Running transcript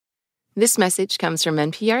This message comes from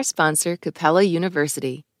NPR sponsor Capella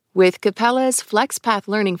University. With Capella's FlexPath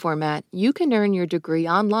learning format, you can earn your degree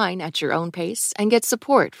online at your own pace and get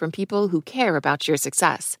support from people who care about your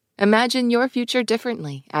success. Imagine your future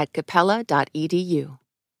differently at capella.edu.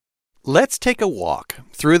 Let's take a walk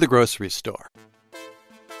through the grocery store.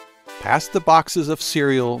 Past the boxes of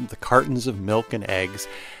cereal, the cartons of milk and eggs.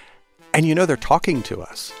 And you know they're talking to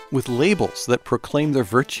us with labels that proclaim their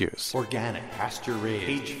virtues. Organic, pasture-raised,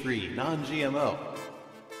 cage-free, non-GMO.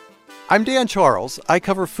 I'm Dan Charles. I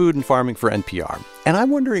cover food and farming for NPR. And I'm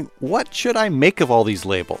wondering, what should I make of all these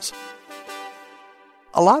labels?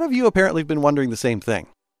 A lot of you apparently have been wondering the same thing.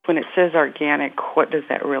 When it says organic, what does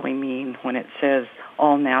that really mean? When it says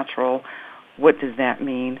all natural, what does that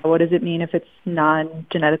mean? What does it mean if it's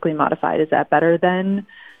non-genetically modified? Is that better than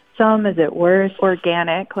some? Is it worse?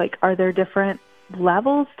 Organic, are there different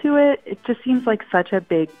levels to it? It just seems like such a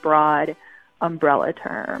big, broad umbrella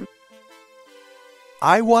term.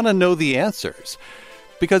 I want to know the answers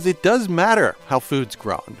because it does matter how food's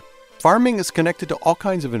grown. Farming is connected to all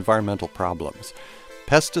kinds of environmental problems.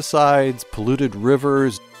 Pesticides, polluted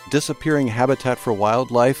rivers, disappearing habitat for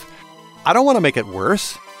wildlife. I don't want to make it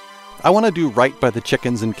worse. I want to do right by the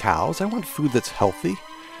chickens and cows. I want food that's healthy.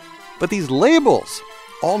 But these labels,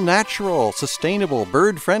 all natural, sustainable,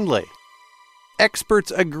 bird-friendly.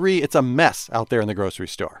 Experts agree it's a mess out there in the grocery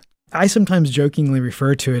store. I sometimes jokingly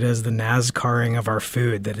refer to it as the NASCARing of our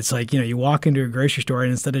food, that it's like, you walk into a grocery store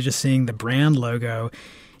and instead of just seeing the brand logo,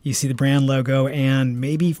 you see the brand logo and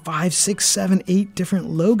maybe 5, 6, 7, 8 different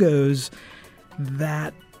logos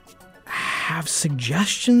that have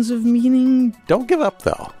suggestions of meaning. Don't give up,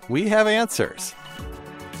 though. We have answers.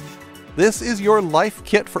 This is your life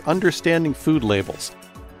kit for understanding food labels.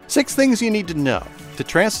 6 things you need to know to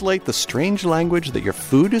translate the strange language that your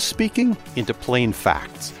food is speaking into plain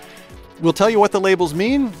facts. We'll tell you what the labels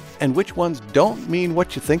mean and which ones don't mean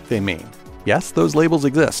what you think they mean. Yes, those labels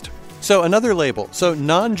exist. So another label. So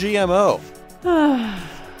non-GMO.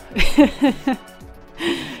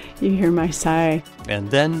 You hear my sigh.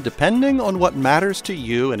 And then, depending on what matters to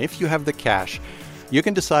you and if you have the cash, you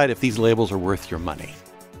can decide if these labels are worth your money.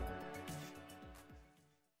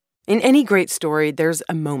 In any great story, there's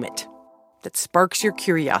a moment that sparks your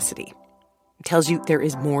curiosity. It tells you there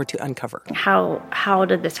is more to uncover. How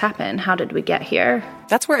did this happen? How did we get here?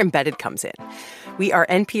 That's where Embedded comes in. We are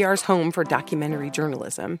NPR's home for documentary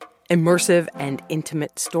journalism, immersive and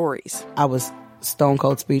intimate stories. I was stone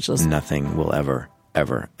cold speechless. Nothing will ever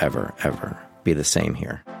be the same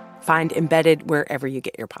here. Find Embedded wherever you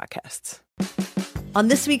get your podcasts. On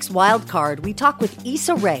this week's Wild Card, we talk with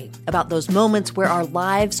Issa Rae about those moments where our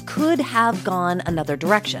lives could have gone another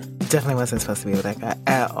direction. Definitely wasn't supposed to be with that guy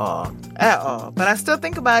at all. But I still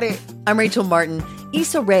think about it. I'm Rachel Martin.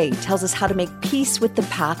 Issa Rae tells us how to make peace with the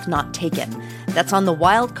path not taken. That's on the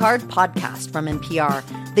Wild Card podcast from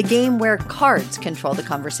NPR, the game where cards control the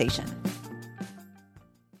conversation.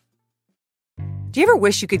 Do you ever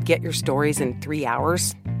wish you could get your stories in 3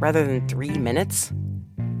 hours rather than 3 minutes?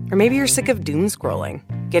 Or maybe you're sick of doom scrolling,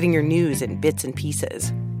 getting your news in bits and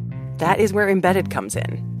pieces. That is where Embedded comes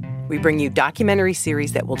in. We bring you documentary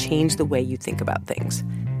series that will change the way you think about things.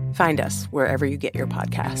 Find us wherever you get your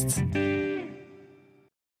podcasts.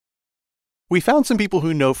 We found some people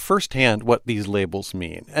who know firsthand what these labels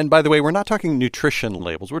mean. And by the way, we're not talking nutrition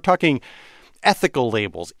labels. We're talking ethical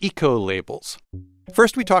labels, eco-labels.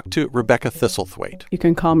 First, we talked to Rebecca Thistlethwaite. You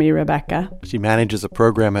can call me Rebecca. She manages a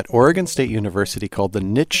program at Oregon State University called the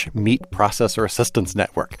Niche Meat Processor Assistance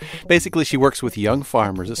Network. Basically, she works with young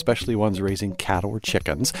farmers, especially ones raising cattle or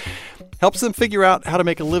chickens, helps them figure out how to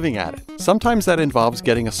make a living at it. Sometimes that involves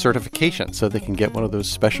getting a certification so they can get one of those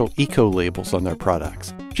special eco-labels on their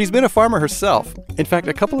products. She's been a farmer herself. In fact,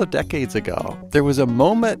 a couple of decades ago, there was a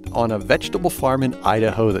moment on a vegetable farm in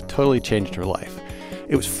Idaho that totally changed her life.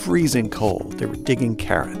 It was freezing cold. They were digging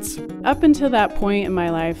carrots. Up until that point in my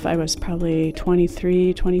life, I was probably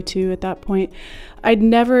 23, 22 at that point. I'd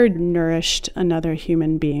never nourished another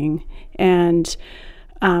human being. And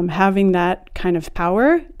having that kind of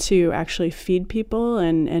power to actually feed people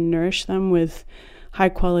and nourish them with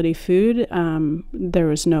high-quality food, there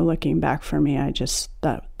was no looking back for me. I just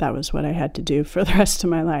thought that was what I had to do for the rest of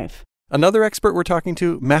my life. Another expert we're talking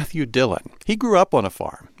to, Matthew Dillon. He grew up on a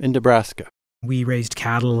farm in Nebraska. We raised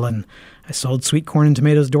cattle, and I sold sweet corn and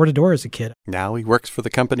tomatoes door to door as a kid. Now he works for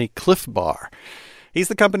the company Cliff Bar. He's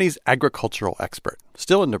the company's agricultural expert,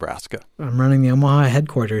 still in Nebraska. I'm running the Omaha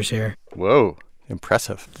headquarters here. Whoa,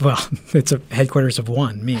 impressive. Well, it's a headquarters of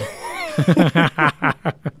one, me.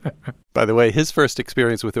 By the way, his first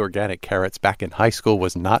experience with organic carrots back in high school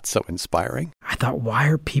was not so inspiring. I thought, why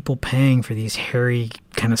are people paying for these hairy,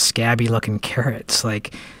 kind of scabby-looking carrots?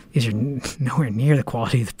 Like, these are nowhere near the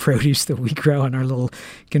quality of the produce that we grow on our little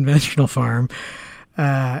conventional farm.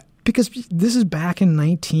 Because this is back in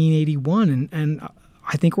 1981, and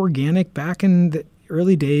I think organic back in the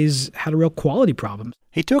early days had a real quality problem.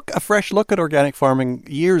 He took a fresh look at organic farming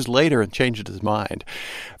years later and changed his mind.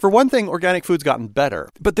 For one thing, organic food's gotten better.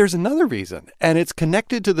 But there's another reason, and it's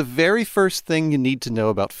connected to the very first thing you need to know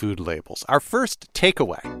about food labels. Our first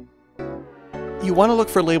takeaway. You want to look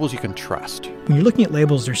for labels you can trust. When you're looking at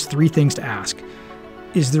labels, there's three things to ask.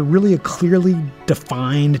 Is there really a clearly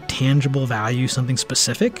defined, tangible value, something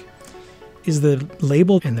specific? Is the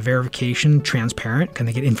label and the verification transparent? Can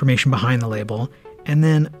they get information behind the label? And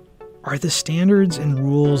then, are the standards and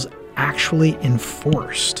rules actually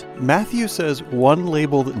enforced? Matthew says one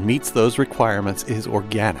label that meets those requirements is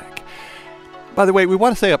organic. By the way, we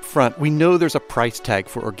want to say up front, we know there's a price tag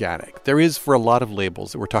for organic. There is for a lot of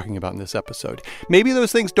labels that we're talking about in this episode. Maybe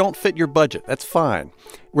those things don't fit your budget. That's fine.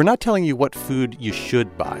 We're not telling you what food you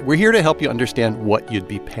should buy. We're here to help you understand what you'd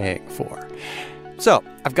be paying for. So,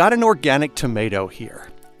 I've got an organic tomato here.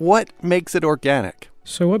 What makes it organic?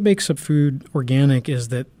 So what makes a food organic is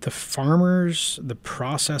that the farmers, the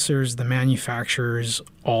processors, the manufacturers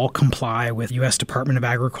all comply with U.S. Department of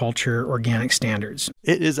Agriculture organic standards.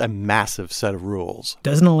 It is a massive set of rules.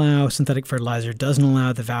 Doesn't allow synthetic fertilizer, doesn't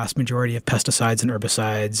allow the vast majority of pesticides and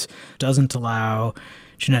herbicides, doesn't allow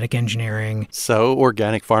genetic engineering. So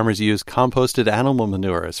organic farmers use composted animal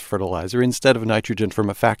manure as fertilizer instead of nitrogen from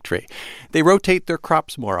a factory. They rotate their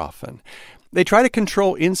crops more often. They try to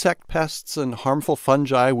control insect pests and harmful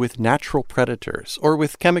fungi with natural predators or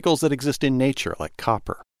with chemicals that exist in nature, like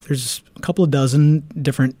copper. There's a couple of dozen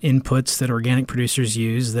different inputs that organic producers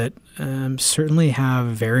use that certainly have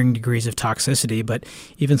varying degrees of toxicity, but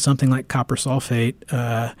even something like copper sulfate,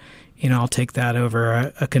 I'll take that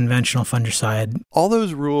over a conventional fungicide. All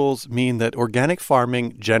those rules mean that organic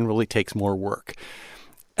farming generally takes more work.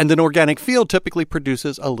 And an organic field typically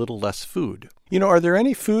produces a little less food. Are there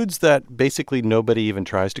any foods that basically nobody even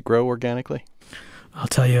tries to grow organically? I'll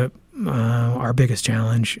tell you our biggest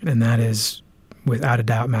challenge, and that is, without a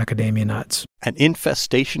doubt, macadamia nuts. An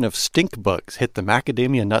infestation of stink bugs hit the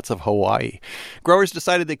macadamia nuts of Hawaii. Growers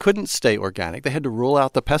decided they couldn't stay organic. They had to rule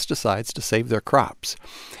out the pesticides to save their crops.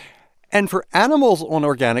 And for animals on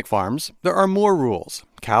organic farms, there are more rules.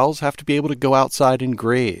 Cows have to be able to go outside and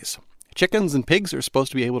graze. Chickens and pigs are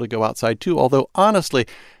supposed to be able to go outside too, although honestly,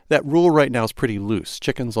 that rule right now is pretty loose.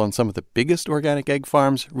 Chickens on some of the biggest organic egg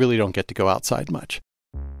farms really don't get to go outside much.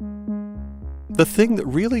 The thing that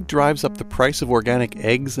really drives up the price of organic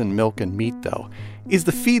eggs and milk and meat, though, is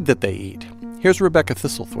the feed that they eat. Here's Rebecca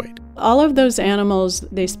Thistlethwaite. All of those animals,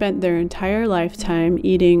 they spent their entire lifetime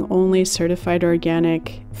eating only certified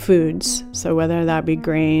organic foods. So whether that be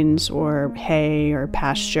grains or hay or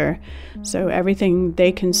pasture. So everything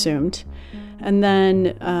they consumed. And then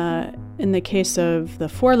in the case of the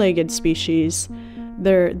four-legged species,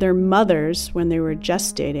 their mothers, when they were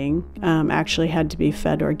gestating, actually had to be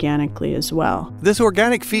fed organically as well. This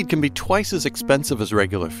organic feed can be twice as expensive as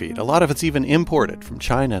regular feed. A lot of it's even imported from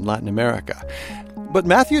China and Latin America. But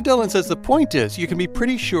Matthew Dillon says the point is you can be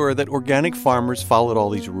pretty sure that organic farmers followed all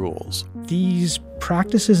these rules. These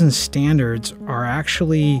practices and standards are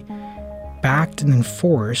actually backed and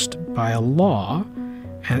enforced by a law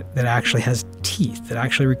that actually has teeth, that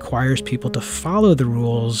actually requires people to follow the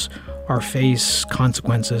rules or face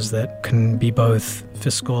consequences that can be both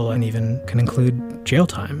fiscal and even can include jail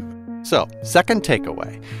time. So, second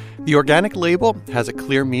takeaway, the organic label has a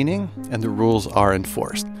clear meaning and the rules are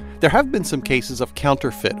enforced. There have been some cases of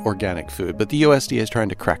counterfeit organic food, but the USDA is trying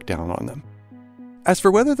to crack down on them. As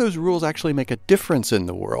for whether those rules actually make a difference in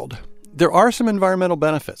the world, there are some environmental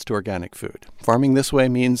benefits to organic food. Farming this way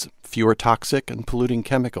means fewer toxic and polluting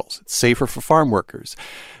chemicals. It's safer for farm workers.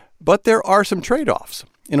 But there are some trade-offs.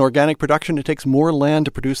 In organic production, it takes more land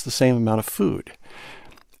to produce the same amount of food.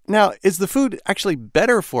 Now, is the food actually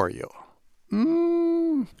better for you?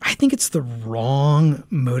 I think it's the wrong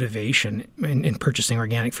motivation in purchasing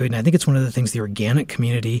organic food. And I think it's one of the things the organic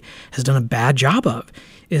community has done a bad job of,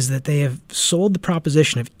 is that they have sold the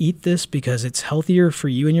proposition of eat this because it's healthier for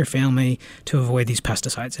you and your family to avoid these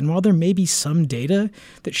pesticides. And while there may be some data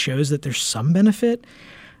that shows that there's some benefit,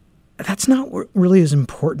 that's not what really is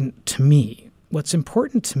important to me. What's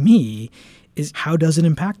important to me is how does it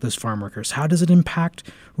impact those farm workers? How does it impact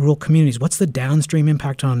rural communities? What's the downstream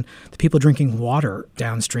impact on the people drinking water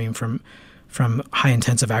downstream from from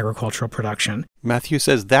high-intensive agricultural production. Matthew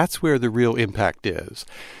says that's where the real impact is.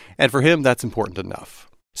 And for him, that's important enough.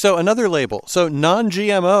 So another label. So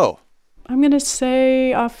non-GMO. I'm going to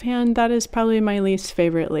say offhand that is probably my least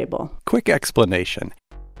favorite label. Quick explanation.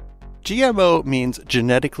 GMO means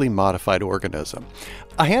genetically modified organism.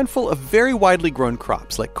 A handful of very widely grown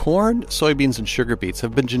crops like corn, soybeans, and sugar beets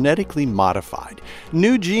have been genetically modified.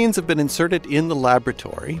 New genes have been inserted in the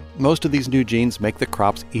laboratory. Most of these new genes make the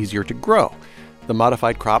crops easier to grow. The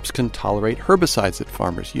modified crops can tolerate herbicides that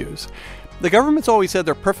farmers use. The government's always said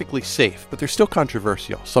they're perfectly safe, but they're still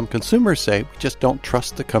controversial. Some consumers say we just don't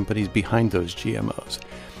trust the companies behind those GMOs.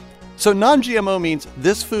 So non-GMO means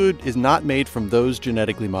this food is not made from those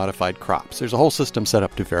genetically modified crops. There's a whole system set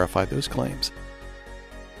up to verify those claims.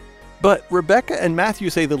 But Rebecca and Matthew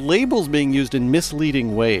say the label's being used in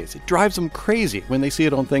misleading ways. It drives them crazy when they see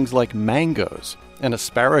it on things like mangoes and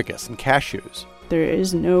asparagus and cashews. There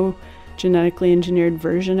is no genetically engineered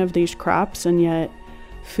version of these crops, and yet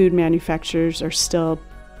food manufacturers are still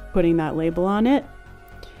putting that label on it.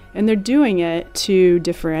 And they're doing it to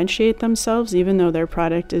differentiate themselves, even though their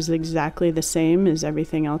product is exactly the same as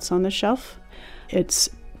everything else on the shelf. It's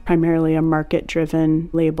primarily a market-driven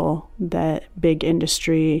label that big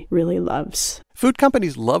industry really loves. Food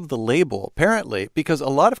companies love the label, apparently, because a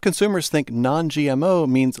lot of consumers think non-GMO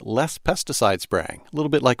means less pesticide spraying, a little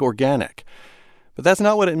bit like organic. But that's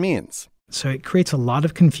not what it means. So it creates a lot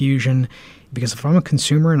of confusion, because if I'm a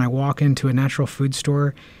consumer and I walk into a natural food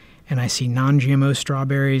store and I see non-GMO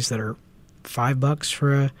strawberries that are $5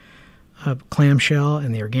 for a clamshell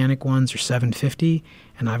and the organic ones are $7.50,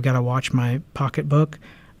 and I've got to watch my pocketbook,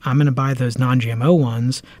 I'm going to buy those non-GMO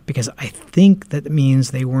ones because I think that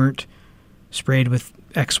means they weren't sprayed with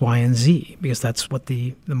X, Y, and Z, because that's what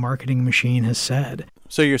the marketing machine has said.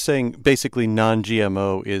 So you're saying basically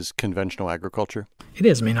non-GMO is conventional agriculture? It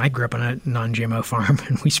is. I mean, I grew up on a non-GMO farm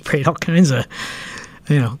and we sprayed all kinds of,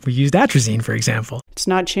 we used atrazine, for example. It's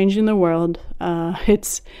not changing the world.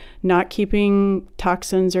 It's not keeping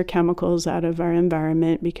toxins or chemicals out of our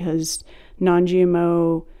environment, because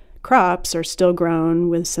non-GMO crops are still grown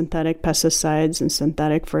with synthetic pesticides and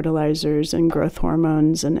synthetic fertilizers and growth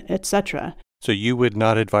hormones and etc. So you would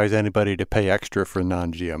not advise anybody to pay extra for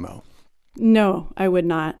non-GMO? No, I would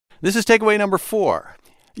not. This is takeaway number 4.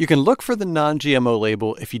 You can look for the non-GMO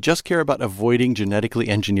label if you just care about avoiding genetically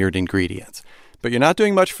engineered ingredients, but you're not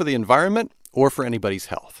doing much for the environment or for anybody's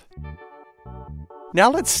health. Now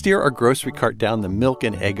let's steer our grocery cart down the milk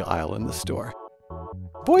and egg aisle in the store.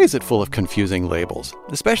 Boy, is it full of confusing labels,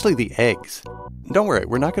 especially the eggs. Don't worry,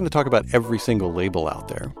 we're not going to talk about every single label out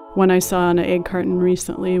there. One I saw on an egg carton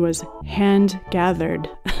recently was hand-gathered,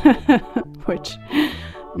 which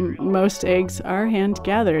most eggs are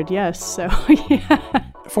hand-gathered, yes. So, yeah.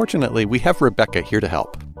 Fortunately, we have Rebecca here to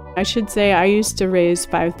help. I should say I used to raise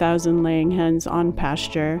 5,000 laying hens on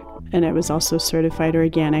pasture, and it was also certified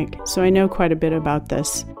organic, so I know quite a bit about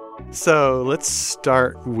this. So let's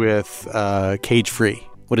start with cage-free.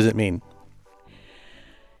 What does it mean?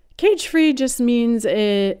 Cage-free just means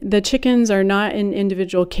the chickens are not in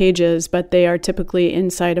individual cages, but they are typically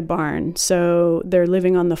inside a barn. So they're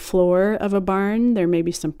living on the floor of a barn. There may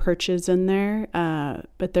be some perches in there,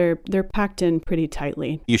 but they're packed in pretty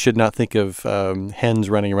tightly. You should not think of hens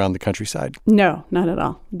running around the countryside. No, not at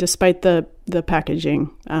all. Despite the packaging,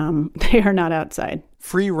 they are not outside.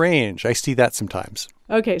 Free range. I see that sometimes.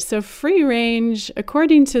 Okay, so free range,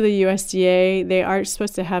 according to the USDA, they are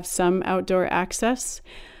supposed to have some outdoor access.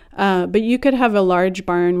 But you could have a large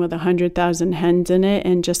barn with 100,000 hens in it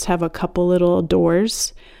and just have a couple little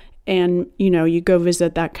doors. And, you go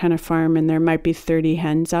visit that kind of farm and there might be 30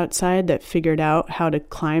 hens outside that figured out how to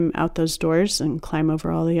climb out those doors and climb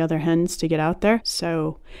over all the other hens to get out there.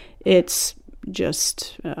 So it's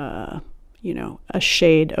just, a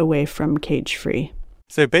shade away from cage-free.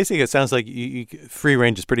 So basically it sounds like free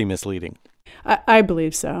range is pretty misleading. I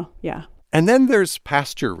believe so, yeah. And then there's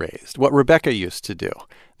pasture-raised, what Rebecca used to do.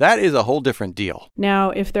 That is a whole different deal. Now,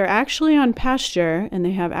 if they're actually on pasture and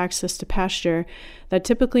they have access to pasture, that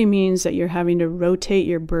typically means that you're having to rotate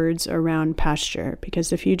your birds around pasture,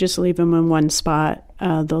 because if you just leave them in one spot,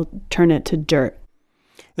 they'll turn it to dirt.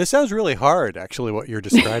 This sounds really hard, actually, what you're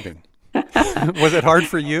describing. Was it hard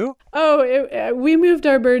for you? Oh, we moved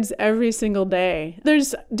our birds every single day.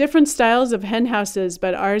 There's different styles of hen houses,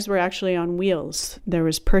 but ours were actually on wheels. There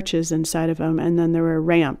was perches inside of them, and then there were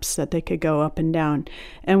ramps that they could go up and down.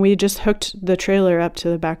 And we just hooked the trailer up to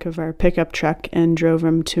the back of our pickup truck and drove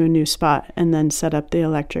them to a new spot, and then set up the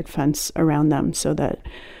electric fence around them so that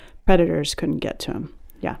predators couldn't get to them.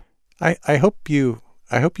 Yeah. I hope you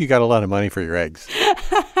got a lot of money for your eggs.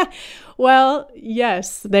 Well,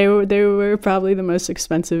 yes, they were probably the most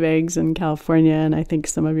expensive eggs in California, and I think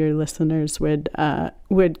some of your listeners would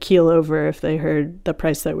keel over if they heard the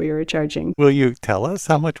price that we were charging. Will you tell us?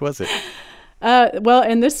 How much was it? Well,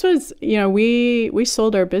 and this was, we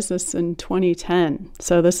sold our business in 2010,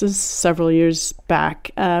 so this is several years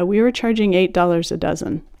back. We were charging $8 a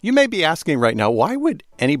dozen. You may be asking right now, why would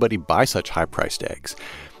anybody buy such high-priced eggs?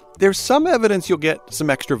 There's some evidence you'll get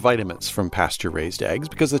some extra vitamins from pasture-raised eggs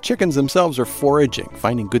because the chickens themselves are foraging,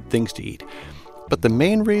 finding good things to eat. But the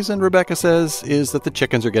main reason, Rebecca says, is that the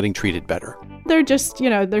chickens are getting treated better. They're just,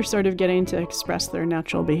 they're sort of getting to express their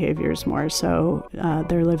natural behaviors more, so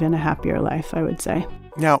they're living a happier life, I would say.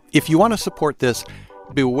 Now, if you want to support this,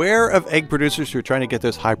 beware of egg producers who are trying to get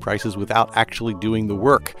those high prices without actually doing the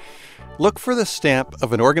work. Look for the stamp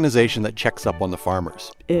of an organization that checks up on the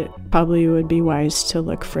farmers. It probably would be wise to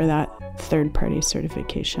look for that third-party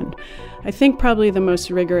certification. I think probably the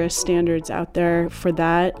most rigorous standards out there for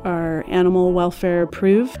that are animal welfare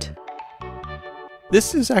approved.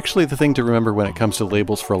 This is actually the thing to remember when it comes to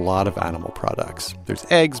labels for a lot of animal products. There's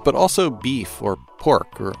eggs, but also beef or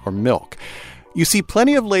pork or milk. You see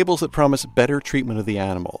plenty of labels that promise better treatment of the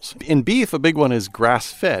animals. In beef, a big one is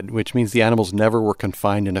grass-fed, which means the animals never were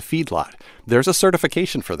confined in a feedlot. There's a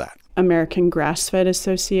certification for that. American Grass-Fed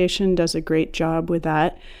Association does a great job with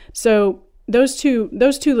that. So those two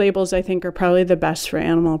labels, I think, are probably the best for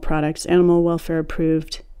animal products: Animal Welfare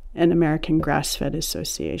Approved and American Grass-Fed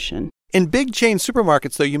Association. In big chain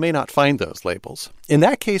supermarkets, though, you may not find those labels. In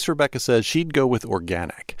that case, Rebecca says she'd go with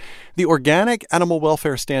organic. The organic animal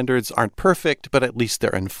welfare standards aren't perfect, but at least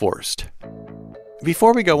they're enforced.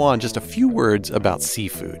 Before we go on, just a few words about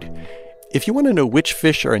seafood. If you want to know which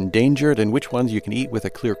fish are endangered and which ones you can eat with a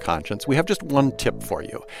clear conscience, we have just one tip for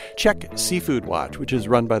you. Check Seafood Watch, which is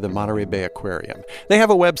run by the Monterey Bay Aquarium. They have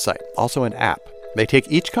a website, also an app. They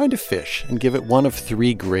take each kind of fish and give it one of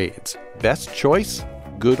 3 grades: best choice,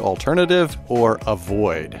 good alternative, or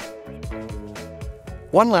avoid.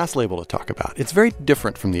 One last label to talk about. It's very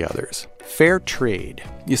different from the others. Fair trade.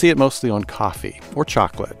 You see it mostly on coffee or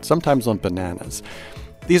chocolate, sometimes on bananas.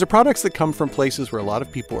 These are products that come from places where a lot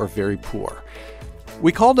of people are very poor.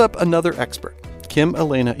 We called up another expert, Kim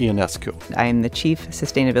Elena Ionescu. I'm the Chief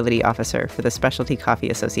Sustainability Officer for the Specialty Coffee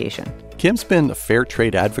Association. Kim's been a fair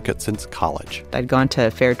trade advocate since college. I'd gone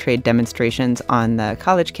to fair trade demonstrations on the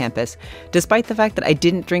college campus, despite the fact that I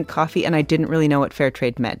didn't drink coffee and I didn't really know what fair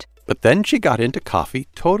trade meant. But then she got into coffee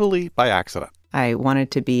totally by accident. I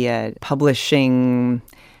wanted to be a publishing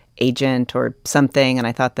agent or something, and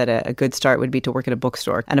I thought that a good start would be to work at a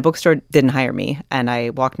bookstore. And a bookstore didn't hire me, and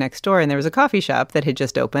I walked next door, and there was a coffee shop that had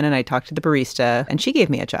just opened, and I talked to the barista, and she gave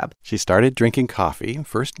me a job. She started drinking coffee,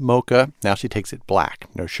 first mocha, now she takes it black,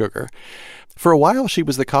 no sugar. For a while, she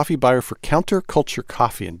was the coffee buyer for Counterculture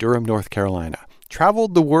Coffee in Durham, North Carolina.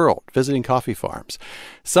 Traveled the world visiting coffee farms,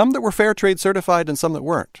 some that were fair trade certified and some that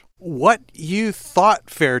weren't. What you thought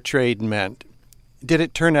fair trade meant, did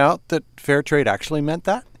it turn out that fair trade actually meant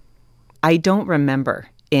that? I don't remember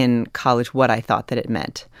in college what I thought that it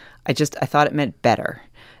meant. I thought it meant better,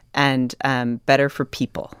 and better for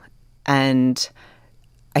people. And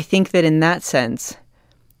I think that in that sense,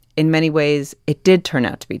 in many ways, it did turn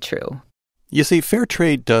out to be true. You see, fair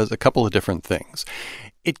trade does a couple of different things.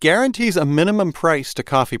 It guarantees a minimum price to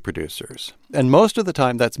coffee producers, and most of the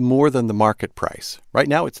time that's more than the market price. Right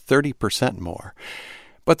now it's 30% more.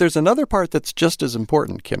 But there's another part that's just as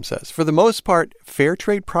important, Kim says. For the most part, fair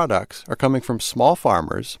trade products are coming from small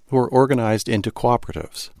farmers who are organized into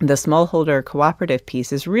cooperatives. The smallholder cooperative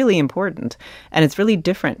piece is really important, and it's really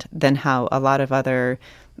different than how a lot of other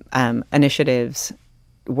initiatives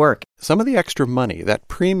work. Some of the extra money, that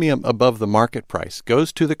premium above the market price,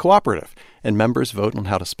 goes to the cooperative, and members vote on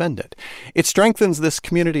how to spend it. It strengthens this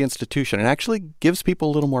community institution and actually gives people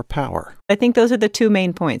a little more power. I think those are the 2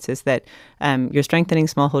 main points, is that you're strengthening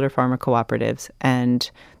smallholder farmer cooperatives, and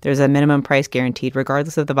there's a minimum price guaranteed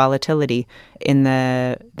regardless of the volatility in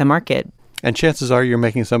the market. And chances are you're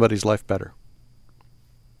making somebody's life better.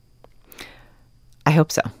 I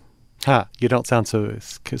hope so. You don't sound so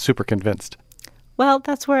super convinced. Well,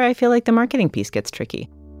 that's where I feel like the marketing piece gets tricky.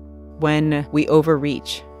 When we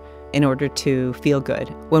overreach in order to feel good,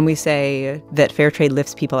 when we say that fair trade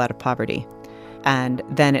lifts people out of poverty, and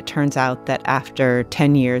then it turns out that after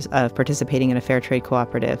 10 years of participating in a fair trade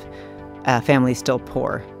cooperative, a family's still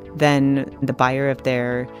poor, then the buyer of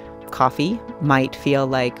their coffee might feel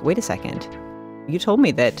like, wait a second, you told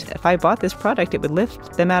me that if I bought this product, it would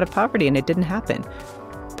lift them out of poverty, and it didn't happen.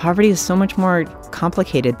 Poverty is so much more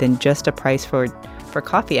complicated than just a price for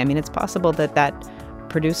coffee. I mean, it's possible that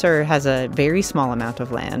producer has a very small amount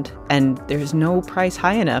of land, and there's no price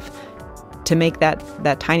high enough to make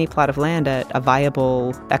that tiny plot of land a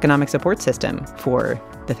viable economic support system for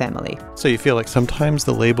the family. So you feel like sometimes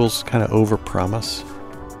the labels kind of overpromise?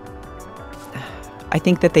 I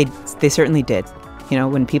think that they certainly did. You know,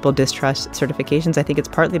 when people distrust certifications, I think it's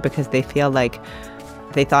partly because they feel like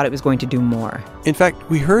they thought it was going to do more. In fact,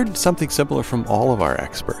 we heard something similar from all of our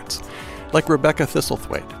experts, like Rebecca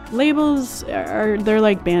Thistlethwaite. Labels they're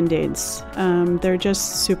like Band-Aids. They're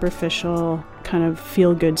just superficial, kind of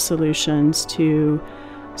feel-good solutions to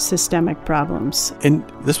systemic problems. And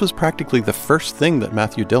this was practically the first thing that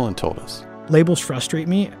Matthew Dillon told us. Labels frustrate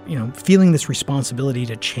me, feeling this responsibility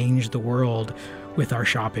to change the world with our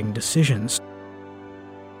shopping decisions.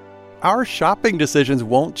 Our shopping decisions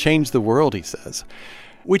won't change the world, he says,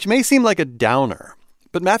 which may seem like a downer.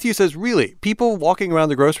 But Matthew says, really, people walking around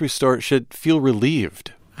the grocery store should feel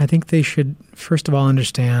relieved. I think they should, first of all,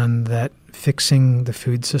 understand that fixing the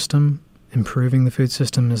food system, improving the food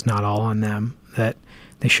system is not all on them, that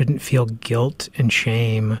they shouldn't feel guilt and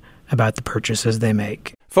shame about the purchases they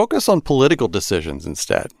make. Focus on political decisions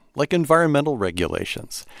instead, like environmental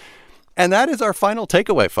regulations. And that is our final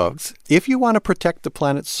takeaway, folks. If you want to protect the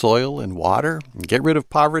planet's soil and water and get rid of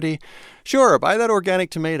poverty, sure, buy that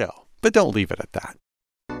organic tomato, but don't leave it at that.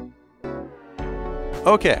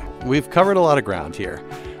 Okay, we've covered a lot of ground here.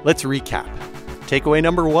 Let's recap. Takeaway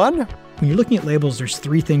number 1. When you're looking at labels, there's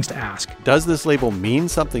 3 things to ask. Does this label mean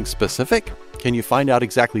something specific? Can you find out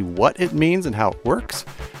exactly what it means and how it works?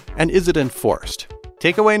 And is it enforced?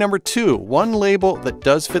 Takeaway number 2, one label that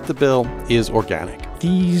does fit the bill is organic.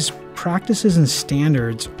 These practices and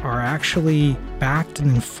standards are actually backed and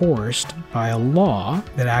enforced by a law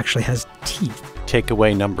that actually has teeth.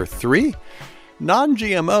 Takeaway number 3,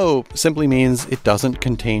 non-GMO simply means it doesn't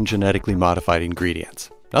contain genetically modified ingredients.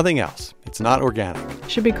 Nothing else. It's not organic.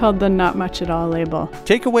 Should be called the not much at all label.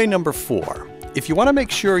 Takeaway number 4, if you want to make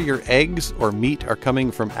sure your eggs or meat are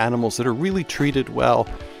coming from animals that are really treated well,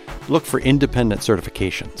 look for independent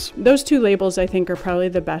certifications. Those 2 labels, I think, are probably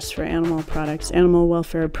the best for animal products. Animal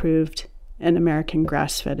Welfare Approved and American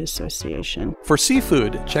Grass-Fed Association. For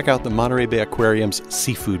seafood, check out the Monterey Bay Aquarium's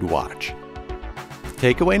Seafood Watch.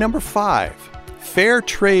 Takeaway number 5, fair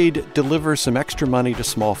trade delivers some extra money to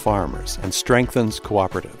small farmers and strengthens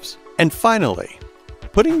cooperatives. And finally,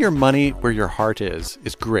 putting your money where your heart is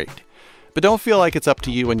great, but don't feel like it's up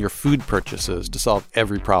to you and your food purchases to solve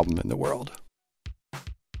every problem in the world.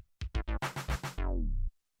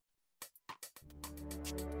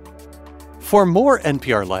 For more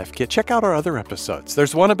NPR Life Kit, check out our other episodes.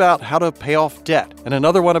 There's one about how to pay off debt and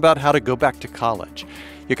another one about how to go back to college.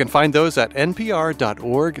 You can find those at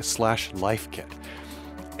npr.org/lifekit.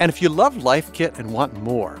 And if you love Life Kit and want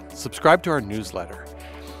more, subscribe to our newsletter.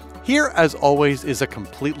 Here, as always, is a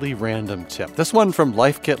completely random tip. This one from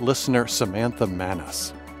Life Kit listener Samantha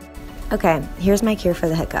Manis. Okay, here's my cure for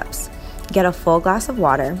the hiccups. Get a full glass of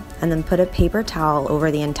water and then put a paper towel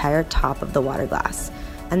over the entire top of the water glass.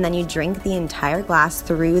 And then you drink the entire glass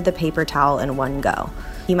through the paper towel in one go.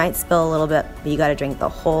 You might spill a little bit, but you got to drink the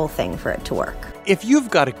whole thing for it to work. If you've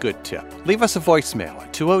got a good tip, leave us a voicemail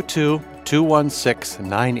at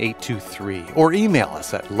 202-216-9823 or email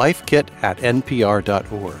us at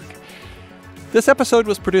lifekit@npr.org. This episode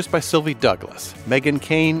was produced by Sylvie Douglas. Megan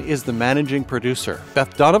Kane is the managing producer.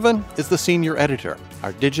 Beth Donovan is the senior editor.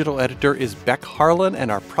 Our digital editor is Beck Harlan, and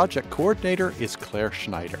our project coordinator is Claire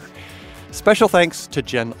Schneider. Special thanks to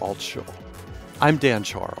Jen Altschul. I'm Dan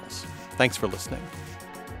Charles. Thanks for listening.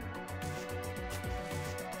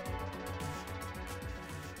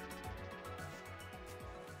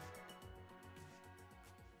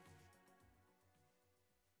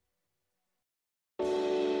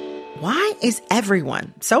 Why is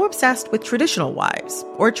everyone so obsessed with traditional wives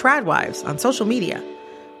or trad wives on social media?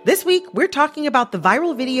 This week, we're talking about the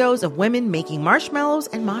viral videos of women making marshmallows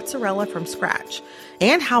and mozzarella from scratch,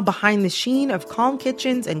 and how behind the sheen of calm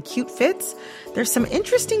kitchens and cute fits, there's some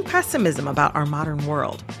interesting pessimism about our modern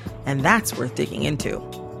world. And that's worth digging into.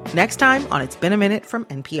 Next time on It's Been a Minute from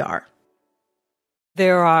NPR.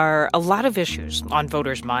 There are a lot of issues on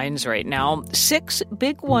voters' minds right now. 6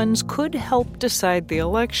 big ones could help decide the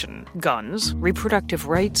election: guns, reproductive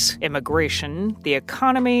rights, immigration, the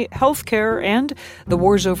economy, healthcare, and the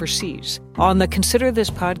wars overseas. On the Consider This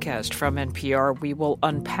podcast from NPR, we will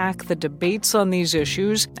unpack the debates on these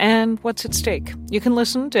issues and what's at stake. You can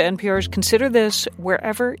listen to NPR's Consider This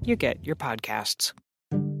wherever you get your podcasts.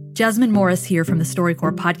 Jasmine Morris here from the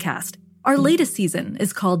StoryCorps podcast. Our latest season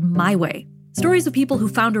is called My Way. Stories of people who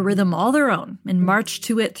found a rhythm all their own and marched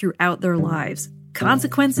to it throughout their lives.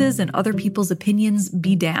 Consequences and other people's opinions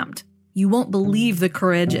be damned. You won't believe the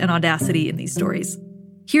courage and audacity in these stories.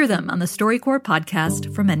 Hear them on the StoryCorps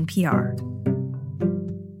podcast from NPR.